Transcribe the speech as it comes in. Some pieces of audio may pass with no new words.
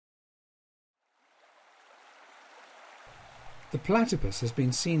The platypus has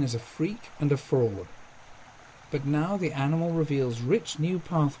been seen as a freak and a fraud, but now the animal reveals rich new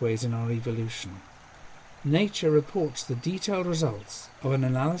pathways in our evolution. Nature reports the detailed results of an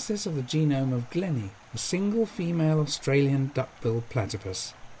analysis of the genome of Glennie, a single female Australian duck-billed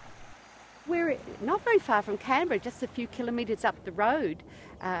platypus. We're not very far from Canberra, just a few kilometres up the road,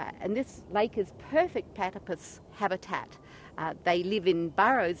 and this lake is perfect platypus habitat. They live in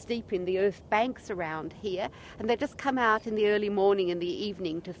burrows deep in the earth banks around here, and they just come out in the early morning and the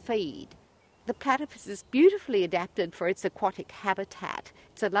evening to feed. The platypus is beautifully adapted for its aquatic habitat.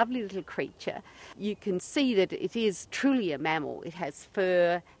 It's a lovely little creature. You can see that it is truly a mammal. It has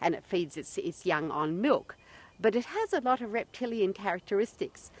fur and it feeds its young on milk. But it has a lot of reptilian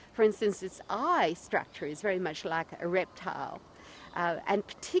characteristics. For instance, its eye structure is very much like a reptile. And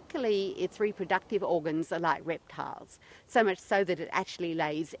particularly its reproductive organs are like reptiles, so much so that it actually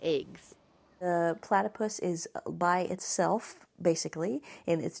lays eggs. The platypus is by itself, basically,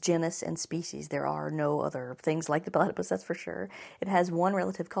 in its genus and species. There are no other things like the platypus, that's for sure. It has one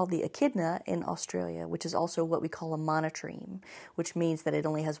relative called the echidna in Australia, which is also what we call a monotreme, which means that it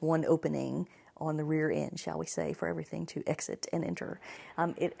only has one opening on the rear end, shall we say, for everything to exit and enter.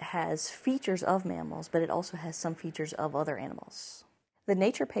 It has features of mammals, but it also has some features of other animals. The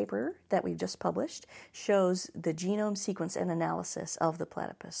Nature paper that we just published shows the genome sequence and analysis of the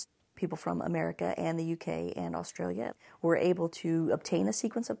platypus. People from America and the UK and Australia were able to obtain a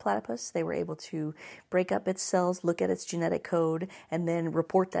sequence of platypus. They were able to break up its cells, look at its genetic code, and then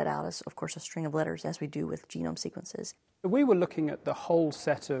report that out as, of course, a string of letters, as we do with genome sequences. We were looking at the whole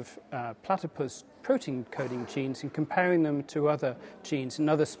set of platypus protein-coding genes and comparing them to other genes in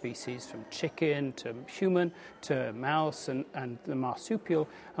other species, from chicken to human to mouse and the marsupial.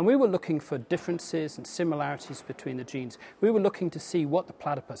 And we were looking for differences and similarities between the genes. We were looking to see what the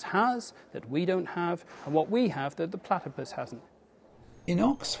platypus has that we don't have and what we have that the platypus hasn't. In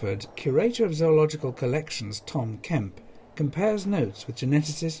Oxford, curator of zoological collections Tom Kemp compares notes with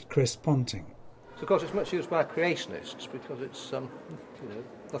geneticist Chris Ponting. So, of course, it's much used by creationists because it's,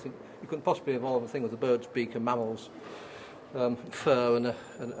 nothing. You couldn't possibly evolve a thing with a bird's beak and mammals, fur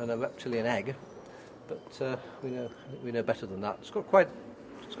and a reptilian egg. But we know better than that. It's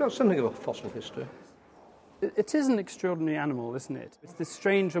got something of a fossil history. It is an extraordinary animal, isn't it? It's this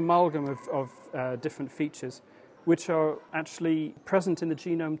strange amalgam of different features which are actually present in the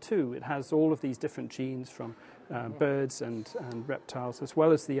genome too. It has all of these different genes from birds and reptiles, as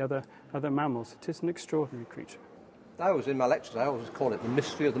well as the other mammals. It is an extraordinary creature. In my lectures, I always call it the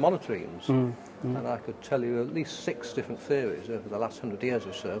mystery of the monotremes. And I could tell you at least 6 different theories over the last 100 years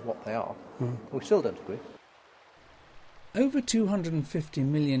or so of what they are. We still don't agree. Over 250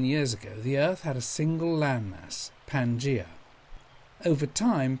 million years ago, the Earth had a single landmass, Pangaea. Over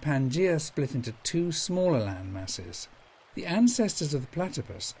time, Pangaea split into 2 smaller landmasses. The ancestors of the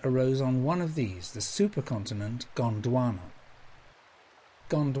platypus arose on one of these, the supercontinent Gondwana.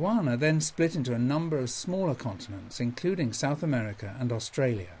 Gondwana then split into a number of smaller continents, including South America and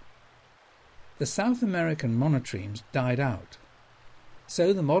Australia. The South American monotremes died out,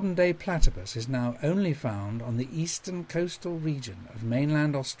 so the modern-day platypus is now only found on the eastern coastal region of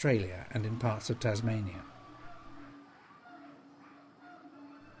mainland Australia and in parts of Tasmania.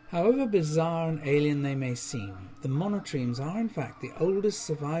 However bizarre and alien they may seem, the monotremes are in fact the oldest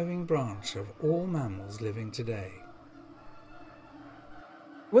surviving branch of all mammals living today.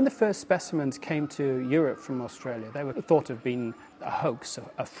 When the first specimens came to Europe from Australia, they were thought to have been a hoax,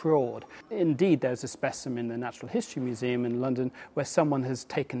 a fraud. Indeed, there's a specimen in the Natural History Museum in London where someone has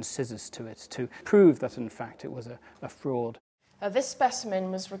taken scissors to it to prove that in fact it was a fraud. This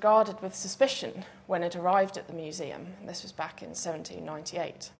specimen was regarded with suspicion when it arrived at the museum. This was back in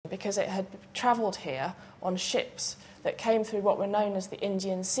 1798, because it had travelled here on ships that came through what were known as the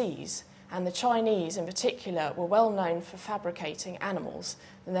Indian Seas, and the Chinese in particular were well known for fabricating animals.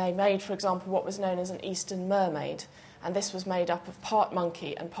 And they made, for example, what was known as an Eastern mermaid, and this was made up of part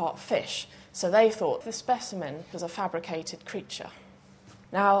monkey and part fish. So they thought the specimen was a fabricated creature.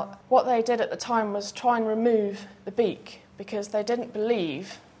 Now, what they did at the time was try and remove the beak, because they didn't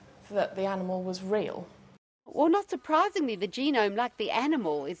believe that the animal was real. Well, not surprisingly, the genome, like the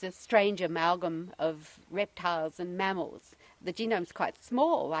animal, is a strange amalgam of reptiles and mammals. The genome's quite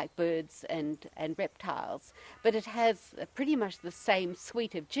small, like birds and reptiles, but it has pretty much the same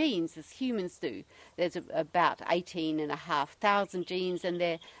suite of genes as humans do. There's about 18,500 genes, and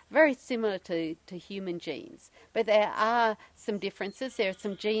they're very similar to human genes. But there are some differences. There are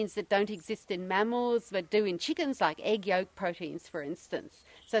some genes that don't exist in mammals, but do in chickens, like egg yolk proteins, for instance.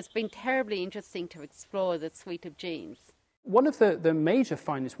 So it's been terribly interesting to explore the suite of genes. One of the major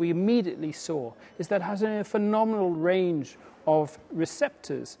findings we immediately saw is that it has a phenomenal range of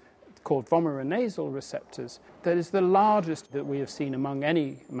receptors called vomeronasal receptors that is the largest that we have seen among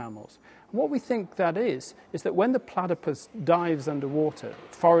any mammals. And what we think that is that when the platypus dives underwater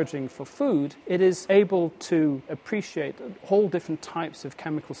foraging for food, it is able to appreciate whole different types of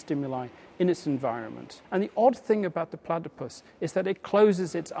chemical stimuli in its environment. And the odd thing about the platypus is that it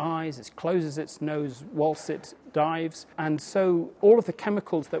closes its eyes, it closes its nose whilst it dives, and so all of the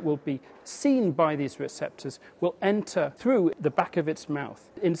chemicals that will be seen by these receptors will enter through the back of its mouth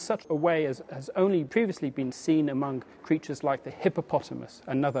in such a way as has only previously been seen among creatures like the hippopotamus,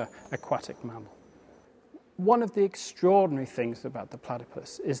 another aquatic mammal. One of the extraordinary things about the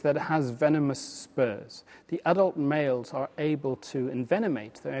platypus is that it has venomous spurs. The adult males are able to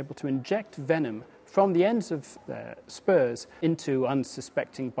envenomate, they're able to inject venom from the ends of their spurs into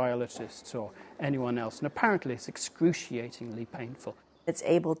unsuspecting biologists or anyone else, and apparently it's excruciatingly painful. It's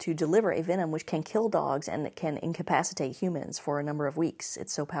able to deliver a venom which can kill dogs and it can incapacitate humans for a number of weeks.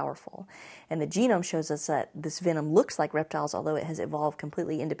 It's so powerful. And the genome shows us that this venom looks like reptiles, although it has evolved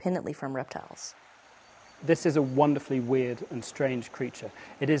completely independently from reptiles. This is a wonderfully weird and strange creature.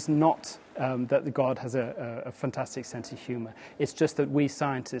 It is not that the God has a fantastic sense of humor. It's just that we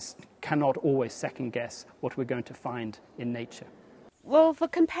scientists cannot always second guess what we're going to find in nature. Well, for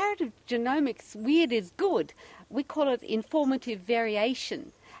comparative genomics, weird is good. We call it informative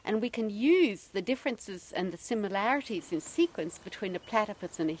variation, and we can use the differences and the similarities in sequence between a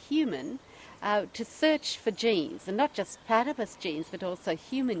platypus and a human to search for genes, and not just platypus genes, but also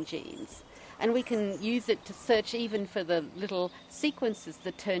human genes. And we can use it to search even for the little sequences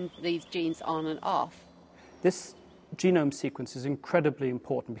that turn these genes on and off. This genome sequence is incredibly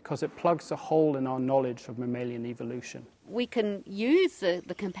important because it plugs a hole in our knowledge of mammalian evolution. We can use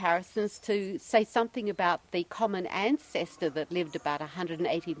the comparisons to say something about the common ancestor that lived about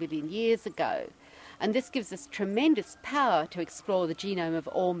 180 million years ago. And this gives us tremendous power to explore the genome of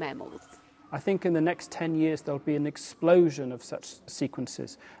all mammals. I think in the next 10 years there'll be an explosion of such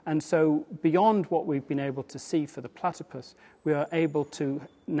sequences. And so beyond what we've been able to see for the platypus, we are able to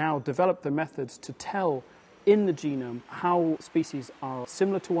now develop the methods to tell in the genome how species are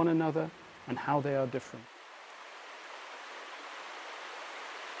similar to one another and how they are different.